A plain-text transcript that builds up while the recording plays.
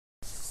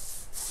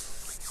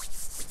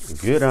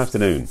Good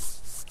afternoon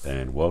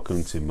and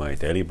welcome to my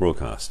daily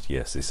broadcast.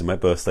 Yes, this is my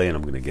birthday and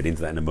I'm going to get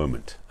into that in a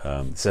moment.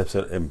 This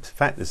episode, in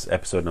fact, this is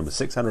episode number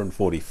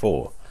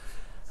 644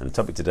 and the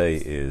topic today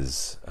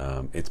is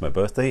it's my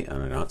birthday and I'm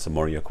going to answer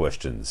more of your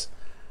questions,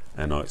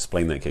 and I'll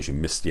explain that in case you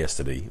missed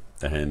yesterday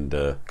and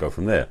go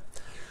from there.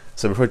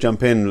 So before I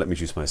jump in, let me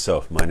introduce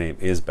myself. My name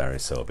is Barry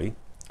Selby.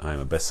 I am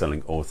a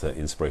best-selling author,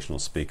 inspirational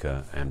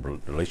speaker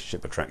and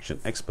relationship attraction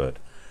expert,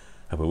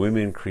 helping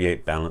women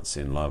create balance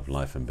in love,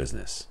 life and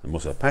business. I'm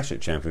also a passionate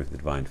champion for the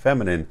divine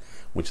feminine,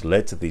 which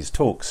led to these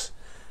talks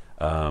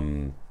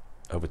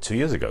over 2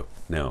 years ago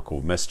now,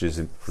 called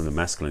Messages from the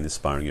Masculine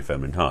Inspiring Your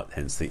Feminine Heart,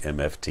 hence the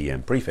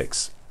MFTM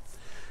prefix,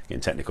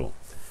 getting technical.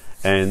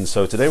 And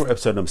so today we're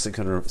episode number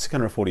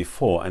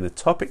 644, and the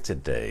topic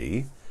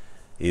today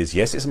is,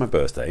 yes, it's my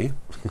birthday.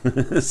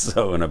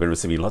 And I've been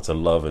receiving lots of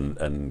love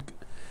and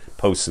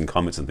posts and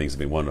comments and things have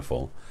been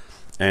wonderful.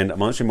 And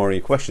I'm answering more of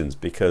your questions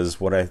because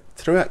what I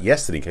threw out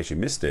yesterday, in case you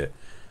missed it,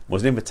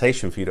 was an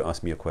invitation for you to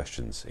ask me your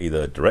questions,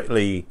 either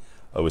directly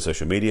over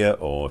social media,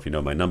 or if you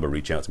know my number,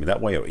 reach out to me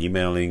that way, or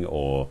emailing,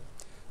 or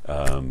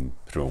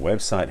through a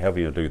website, however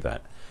you do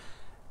that.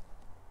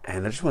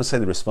 And I just want to say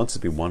the response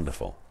has been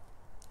wonderful.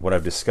 What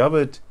I've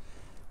discovered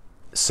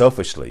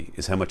selfishly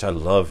is how much I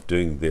love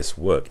doing this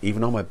work,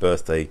 even on my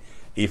birthday,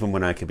 even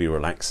when I could be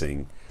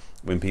relaxing,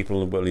 when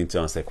people are willing to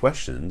ask their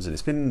questions. And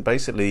it's been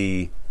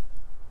basically...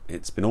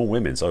 it's been all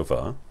women so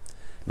far,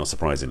 not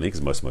surprisingly,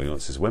 because most of my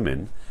audience is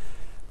women,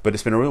 but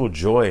it's been a real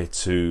joy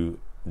to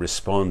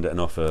respond and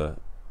offer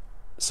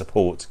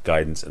support,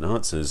 guidance and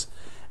answers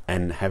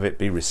and have it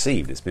be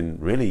received. It's been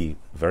really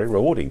very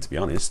rewarding, to be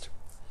honest.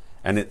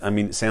 And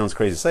it sounds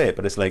crazy to say it,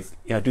 but it's like,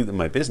 yeah, I do that in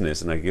my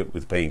business and I get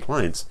with paying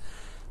clients,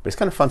 but it's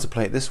kind of fun to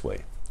play it this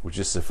way, which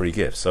is a free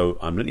gift. So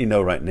I'm letting you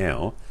know right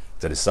now,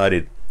 because I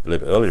decided a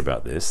little bit earlier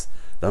about this,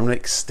 that I'm going to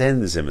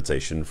extend this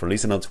invitation for at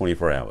least another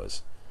 24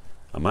 hours.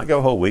 I might go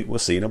a whole week, we'll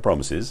see, no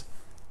promises,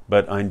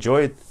 but I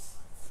enjoyed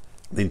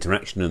the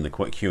interaction and the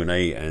quick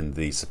Q&A and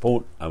the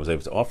support I was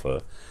able to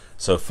offer.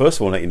 So first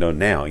of all, I'll let you know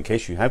now, in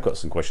case you have got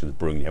some questions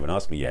brewing you haven't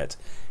asked me yet,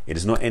 it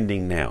is not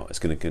ending now, it's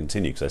going to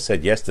continue, because I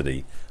said yesterday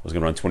I was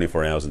going to run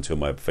 24 hours until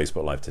my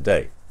Facebook Live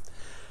today.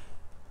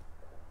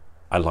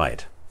 I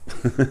lied.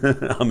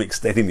 I'm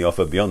extending the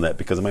offer beyond that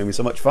because I'm having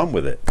so much fun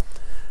with it.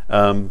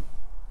 And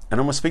I'm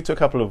going to speak to a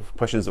couple of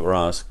questions that were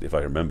asked, if I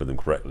remember them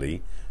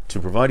correctly, to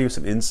provide you with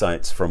some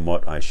insights from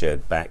what I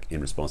shared back in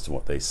response to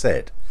what they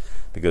said,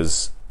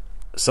 because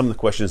some of the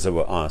questions that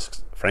were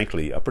asked,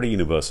 frankly, are pretty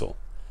universal.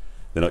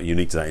 They're not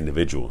unique to that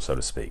individual, so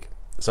to speak.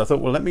 So I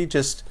thought, well, let me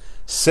just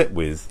sit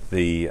with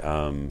the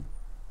trying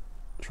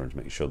to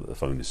make sure that the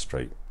phone is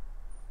straight,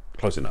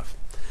 close enough.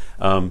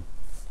 So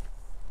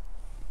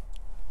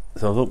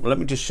I thought, well, let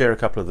me just share a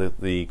couple of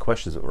the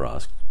questions that were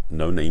asked.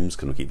 No names,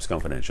 because we'll keep this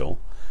confidential,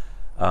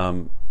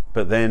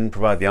 but then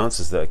provide the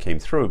answers that came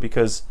through,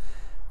 because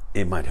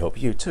it might help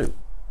you too.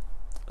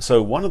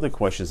 So one of the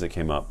questions that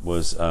came up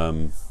was,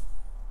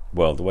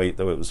 well, the way it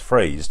was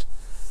phrased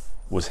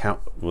was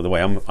the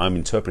way I'm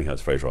interpreting how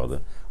it's phrased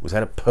rather, was how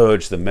to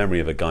purge the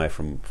memory of a guy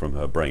from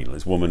her brain.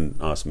 This woman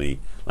asked me,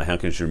 like, how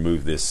can she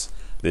remove this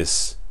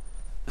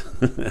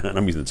and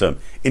I'm using the term,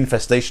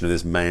 infestation of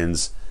this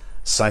man's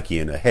psyche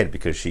in her head,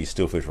 because she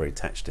still feels very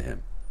attached to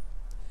him.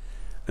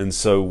 And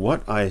so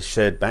what I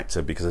shared back to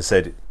her, because I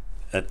said,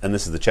 and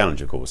this is the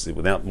challenge, of course,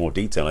 without more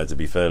detail, I had to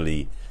be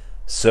fairly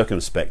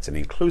circumspect and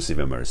inclusive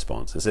in my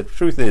response. I said, the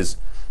truth is,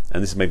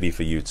 and this may be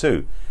for you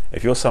too,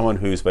 if you're someone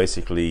who's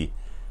basically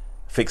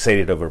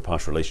fixated over a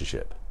past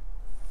relationship,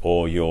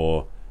 or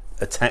you're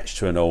attached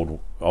to an old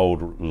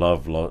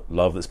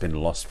love that's been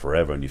lost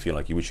forever and you feel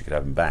like you wish you could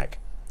have him back,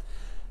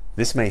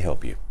 this may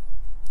help you.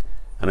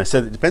 And I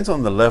said it depends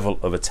on the level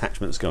of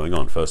attachment that's going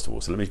on, first of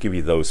all. So let me give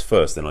you those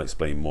first, then I'll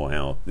explain more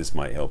how this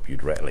might help you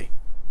directly.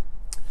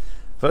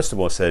 First of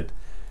all, I said,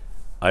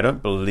 I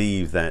don't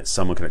believe that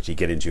someone can actually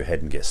get into your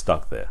head and get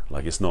stuck there.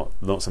 Like, it's not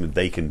something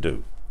they can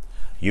do.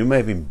 You may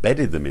have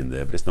embedded them in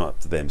there, but it's not up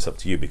to them, it's up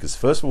to you. Because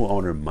first of all, I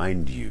want to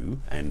remind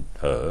you and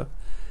her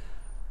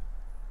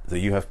that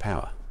you have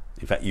power.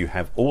 In fact, you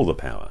have all the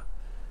power.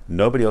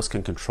 Nobody else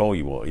can control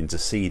you or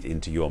intercede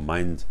into your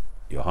mind,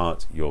 your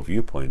heart, your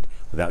viewpoint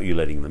without you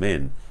letting them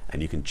in.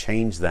 And you can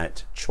change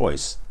that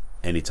choice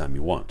anytime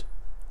you want.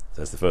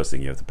 That's the first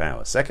thing, you have the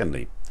power.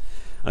 Secondly,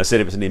 I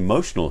said if it's an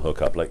emotional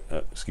hookup, like,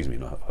 not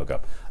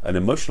hookup, an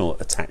emotional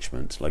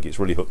attachment, like it's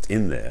really hooked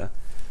in there,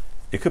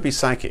 it could be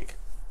psychic.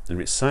 And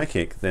if it's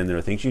psychic, then there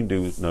are things you can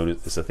do known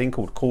as, there's a thing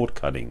called cord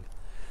cutting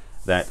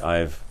that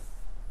I've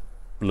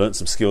learned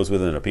some skills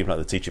with, and there are people out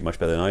there that teach it much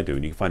better than I do,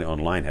 and you can find it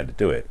online how to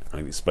do it. I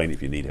can explain it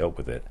if you need help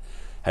with it.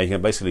 How you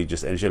can basically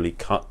just energetically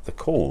cut the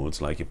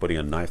cords, like you're putting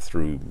a knife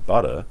through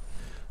butter,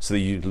 so that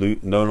you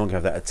no longer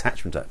have that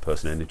attachment to that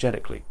person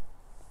energetically.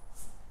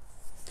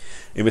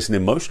 If it's an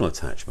emotional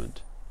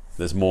attachment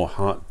that's more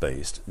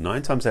heart-based,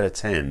 9 times out of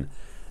 10,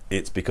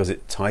 it's because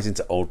it ties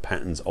into old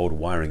patterns, old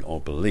wiring,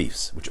 old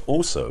beliefs, which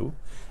also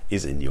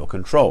is in your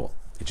control.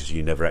 It's just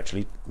you never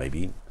actually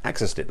maybe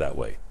accessed it that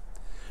way.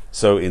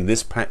 So in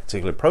this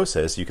particular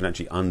process, you can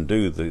actually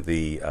undo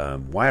the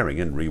wiring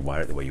and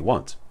rewire it the way you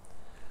want.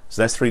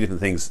 So that's three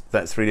different things.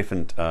 That's three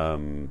different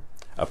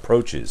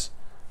approaches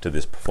to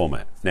this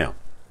format. Now,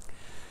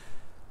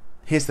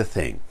 here's the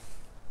thing.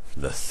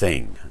 The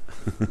thing.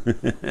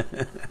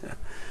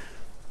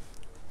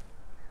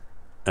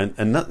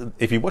 and not,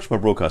 if you watch my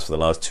broadcast for the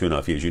last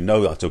 2.5 years, you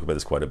know I talk about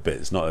this quite a bit.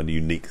 It's not a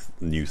unique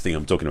new thing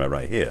I'm talking about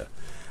right here.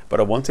 But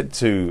I wanted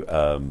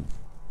to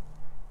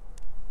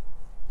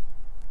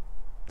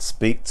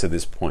speak to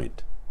this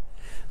point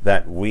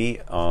that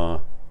we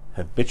are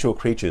habitual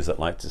creatures that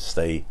like to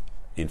stay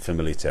in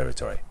familiar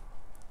territory.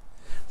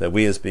 That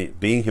we as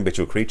being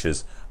habitual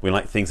creatures, we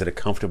like things that are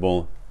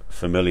comfortable,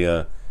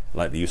 familiar,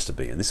 like they used to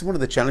be. And this is one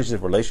of the challenges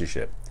of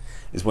relationship,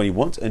 is when you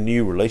want a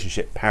new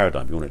relationship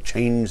paradigm, you want to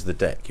change the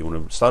deck, you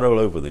want to start all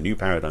over with a new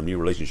paradigm, new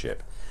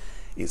relationship.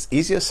 It's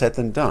easier said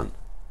than done,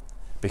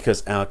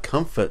 because our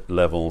comfort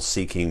level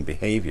seeking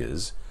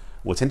behaviors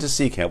will tend to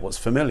seek out what's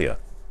familiar.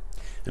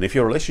 And if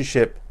your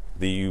relationship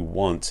that you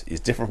want is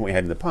different from what you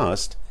had in the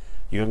past,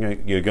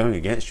 you're going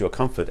against your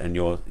comfort and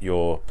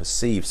your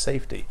perceived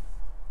safety.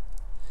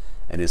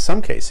 And in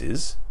some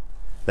cases,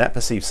 that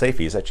perceived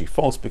safety is actually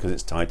false because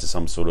it's tied to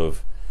some sort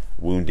of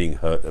wounding,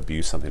 hurt,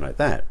 abuse, something like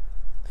that.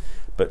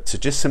 But to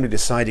just simply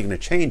decide you're going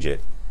to change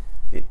it,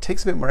 it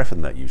takes a bit more effort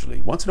than that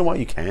usually. Once in a while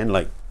you can,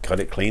 like, cut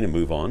it clean and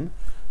move on.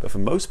 But for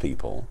most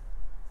people,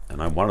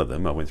 and I'm one of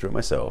them, I went through it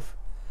myself,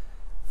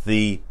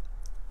 the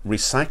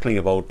recycling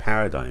of old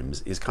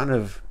paradigms is kind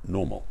of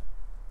normal.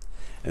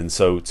 And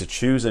so to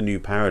choose a new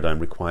paradigm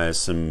requires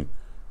some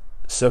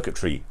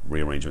circuitry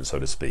rearrangement, so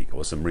to speak,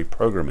 or some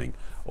reprogramming,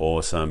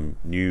 or some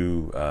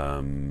new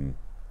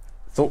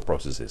thought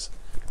processes,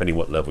 depending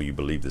what level you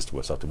believe this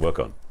to start to work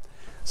on.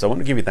 So I want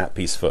to give you that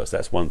piece first.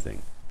 That's one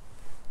thing.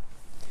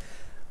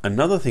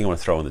 Another thing I want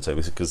to throw on the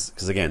table, because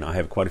again, I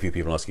have quite a few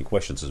people asking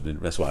questions.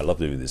 That's why I love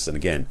doing this. And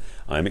again,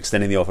 I'm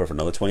extending the offer for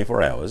another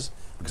 24 hours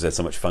because I had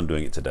so much fun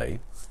doing it today.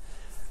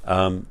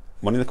 One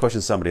of the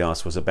questions somebody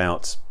asked was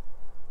about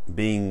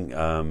being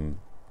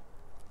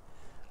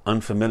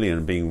unfamiliar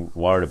and being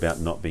worried about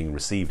not being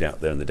received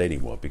out there in the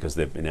dating world because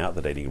they've been out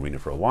the dating arena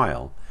for a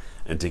while,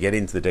 and to get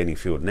into the dating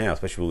field now,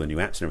 especially with all the new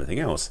apps and everything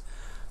else,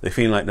 they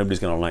feel like nobody's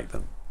going to like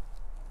them.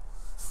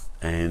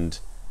 And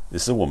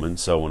this is a woman,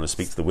 so I want to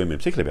speak to the women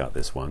particularly about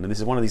this one, and this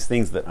is one of these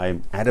things that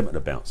I'm adamant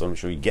about, so I'm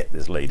sure you get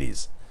this,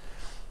 ladies,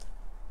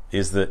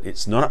 is that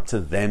it's not up to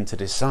them to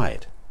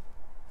decide.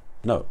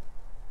 No,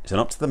 it's not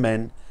up to the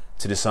men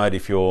to decide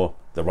if you're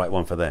the right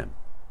one for them.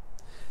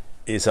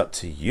 It's up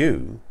to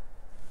you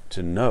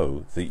to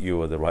know that you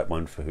are the right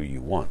one for who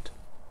you want.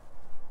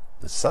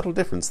 There's a subtle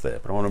difference there,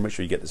 but I want to make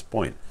sure you get this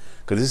point,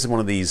 because this is one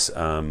of these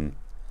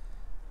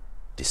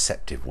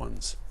deceptive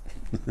ones.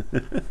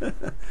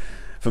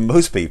 For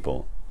most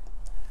people,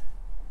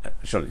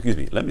 excuse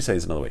me, let me say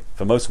this another way.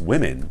 For most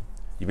women,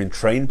 you've been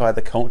trained by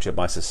the culture,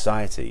 by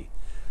society,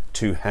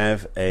 to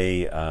have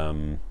a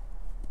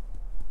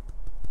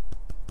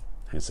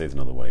let's say it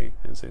another way.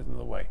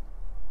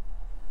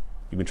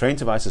 You've been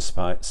trained by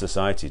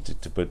society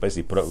to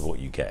basically put up with what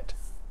you get.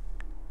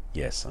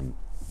 Yes, I'm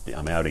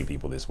outing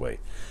people this way.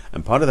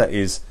 And part of that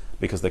is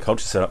because the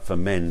culture set up for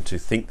men to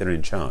think they're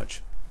in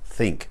charge.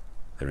 Think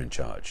they're in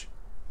charge.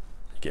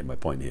 You get my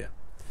point here.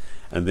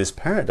 And this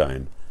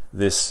paradigm,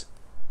 this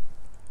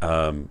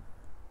paradigm,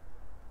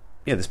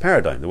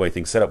 the way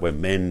things set up where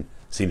men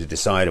seem to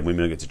decide and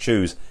women don't get to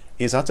choose,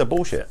 is utter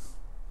bullshit.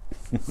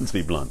 Let's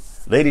be blunt.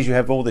 Ladies, you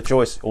have all the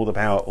choice, all the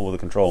power, all the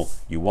control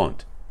you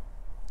want.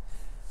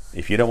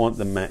 If you don't want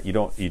the man, you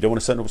don't want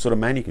a certain sort of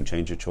man, you can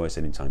change your choice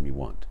anytime you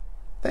want.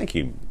 Thank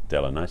you,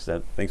 Della. Nice.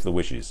 Thanks for the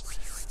wishes.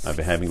 I've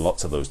been having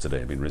lots of those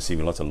today. I've been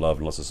receiving lots of love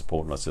and lots of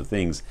support and lots of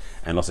things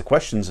and lots of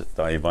questions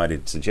that I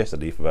invited since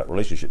yesterday about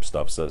relationship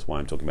stuff. So that's why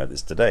I'm talking about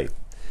this today,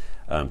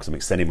 because I'm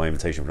extending my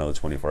invitation for another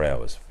 24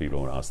 hours. For people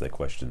who want to ask their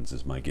questions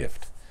is my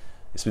gift.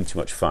 It's been too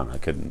much fun. I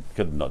couldn't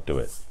not do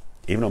it,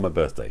 even on my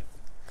birthday.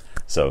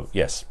 So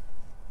yes.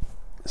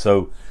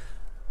 So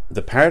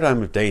the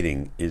paradigm of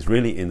dating is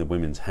really in the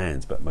women's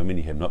hands, but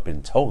many have not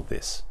been told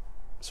this.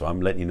 So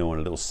I'm letting you know a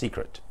little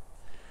secret.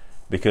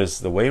 Because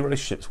the way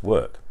relationships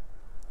work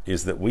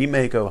is that we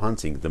may go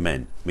hunting, the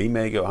men, we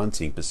may go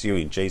hunting,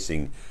 pursuing,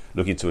 chasing,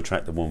 looking to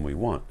attract the one we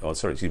want,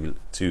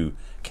 to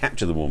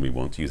capture the one we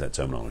want, to use that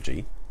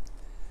terminology.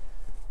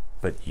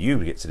 But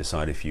you get to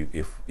decide if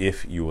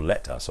you will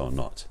let us or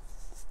not.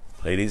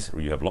 Ladies,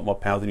 you have a lot more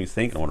power than you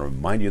think, and I want to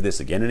remind you of this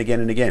again and again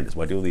and again. That's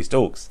why I do all these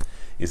talks,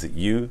 is that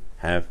you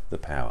have the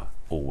power,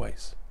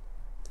 always.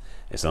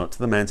 It's not up to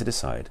the man to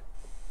decide.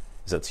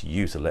 It's up to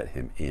you to let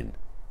him in.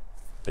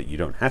 But you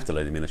don't have to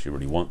let him in unless you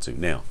really want to.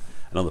 Now,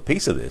 another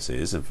piece of this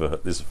is, and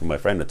this is from my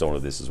friend that told her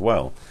this as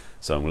well,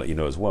 so I'm going to let you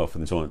know as well,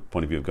 from the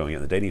point of view of going out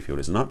in the dating field,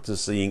 it's not up to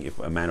seeing if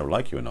a man will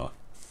like you or not.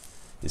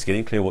 It's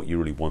getting clear what you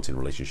really want in a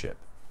relationship.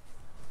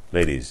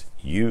 Ladies,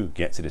 you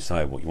get to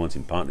decide what you want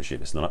in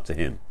partnership. It's not up to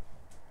him.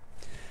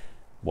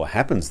 What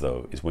happens,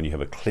 though, is when you have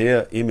a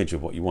clear image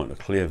of what you want, a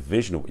clear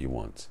vision of what you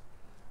want,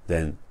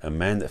 then a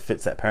man that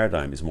fits that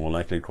paradigm is more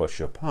likely to cross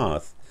your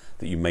path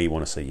that you may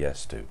want to say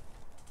yes to.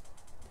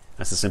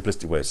 That's the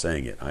simplistic way of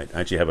saying it. I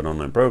actually have an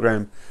online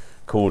program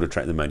called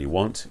Attract the Man You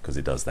Want, because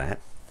it does that.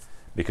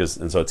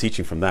 And so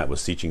teaching from that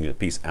was teaching a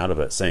piece out of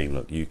it, saying,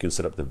 look, you can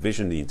set up the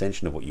vision, the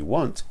intention of what you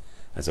want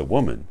as a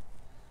woman,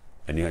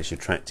 and you actually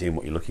attract in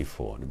what you're looking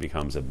for, and it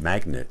becomes a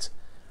magnet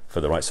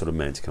for the right sort of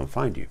man to come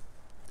find you.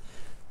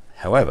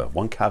 However,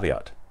 one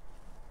caveat: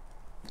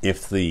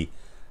 if the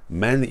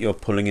man that you're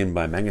pulling in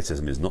by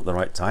magnetism is not the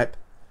right type,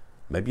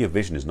 maybe your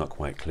vision is not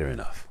quite clear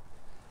enough.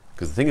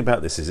 Because the thing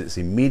about this is it's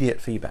immediate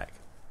feedback.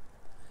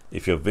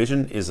 If your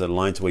vision is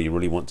aligned to where you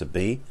really want to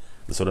be,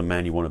 the sort of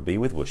man you want to be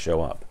with will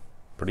show up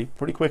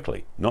pretty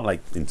quickly. Not like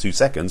in 2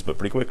 seconds, but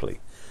pretty quickly.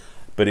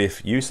 But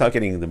if you start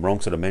getting the wrong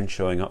sort of men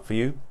showing up for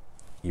you,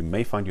 you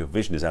may find your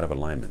vision is out of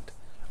alignment.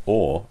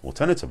 Or,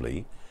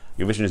 alternatively,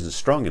 your vision isn't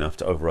strong enough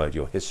to override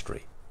your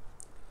history.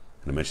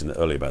 And I mentioned that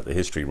earlier about the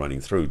history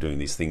running through, doing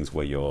these things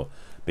where you're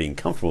being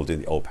comfortable doing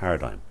the old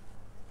paradigm.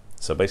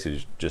 So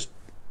basically, just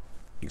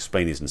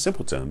explain these in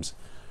simple terms.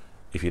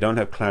 If you don't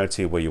have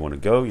clarity of where you want to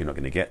go, you're not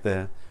going to get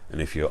there. And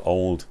if your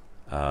old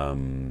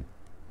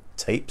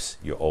tapes,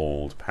 your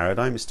old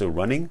paradigm is still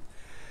running,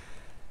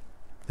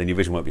 then your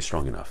vision won't be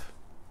strong enough.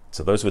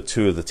 So those were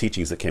 2 of the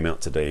teachings that came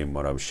out today and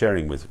what I was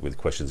sharing with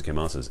questions and came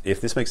answers. If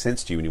this makes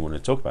sense to you and you want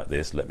to talk about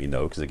this, let me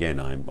know, because again,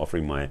 I'm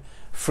offering my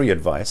free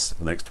advice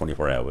for the next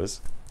 24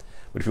 hours.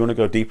 But if you want to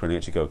go deeper and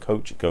actually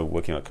go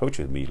working out coach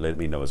with me, let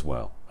me know as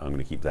well. I'm going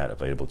to keep that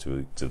available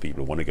to the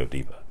people who want to go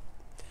deeper.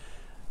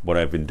 What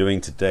I've been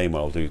doing today, and what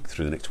I'll do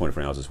through the next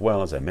 24 hours as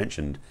well, as I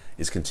mentioned,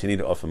 is continue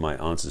to offer my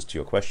answers to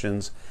your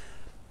questions.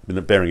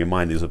 But bearing in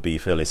mind, these will be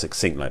fairly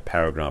succinct, like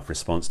paragraph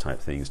response type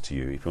things to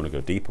you. If you want to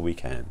go deeper, we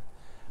can.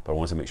 But I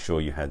want to make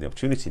sure you had the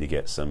opportunity to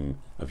get some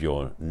of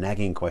your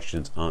nagging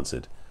questions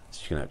answered,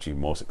 so you can achieve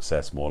more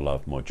success, more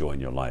love, more joy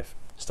in your life,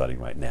 starting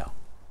right now.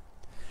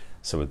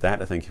 So with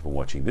that, I thank you for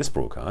watching this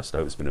broadcast. I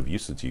hope it's been of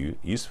use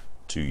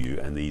to you,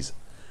 and these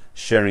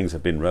sharings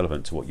have been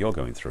relevant to what you're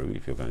going through,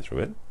 if you're going through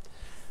it.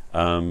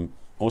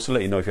 Also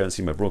let you know, if you haven't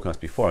seen my broadcast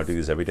before, I do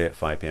this every day at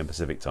 5 p.m.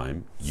 Pacific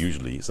time.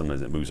 Usually,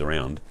 sometimes it moves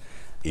around,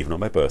 even on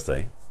my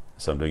birthday.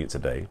 So I'm doing it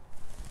today.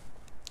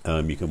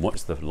 You can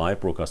watch the live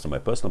broadcast on my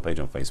personal page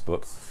on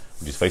Facebook,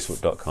 which is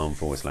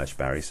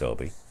facebook.com/Barry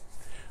Selby.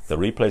 The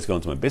replays go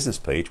onto my business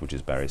page, which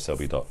is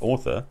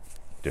barryselby.author,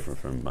 different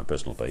from my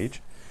personal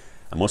page.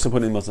 I'm also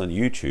putting them on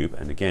YouTube.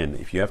 And again,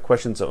 if you have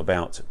questions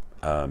about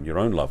your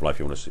own love life,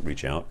 you want to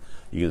reach out,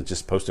 you can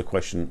just post a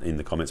question in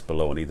the comments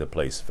below on either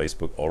place,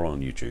 Facebook or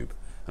on YouTube,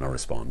 and I'll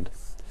respond.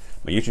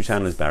 My YouTube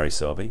channel is Barry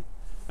Selby,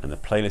 and the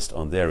playlist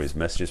on there is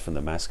Messages from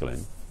the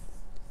Masculine.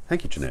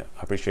 Thank you, Jeanette.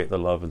 I appreciate the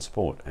love and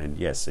support. And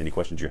yes, any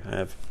questions you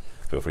have,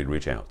 feel free to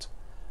reach out.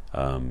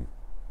 And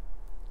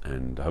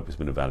I hope it's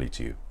been of value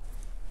to you.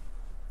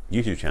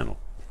 YouTube channel.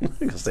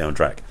 I'll stay on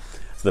track.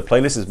 So the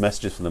playlist is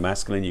Messages from the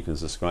Masculine. You can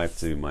subscribe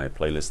to my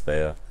playlist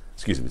there.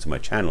 Excuse me, to my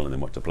channel, and then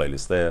watch the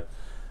playlist there.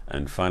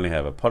 And finally, I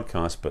have a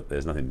podcast, but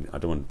there's nothing. I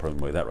don't want to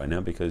promote that right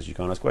now because you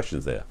can't ask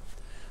questions there.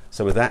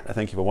 So with that, I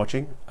thank you for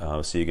watching.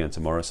 I'll see you again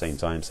tomorrow, same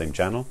time, same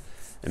channel.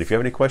 And if you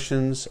have any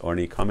questions or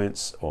any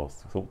comments or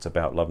thoughts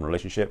about love and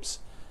relationships,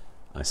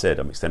 I said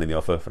I'm extending the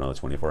offer for another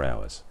 24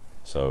 hours.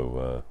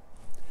 So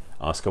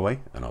ask away,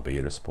 and I'll be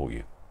here to support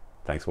you.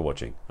 Thanks for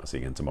watching. I'll see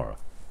you again tomorrow.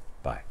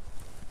 Bye.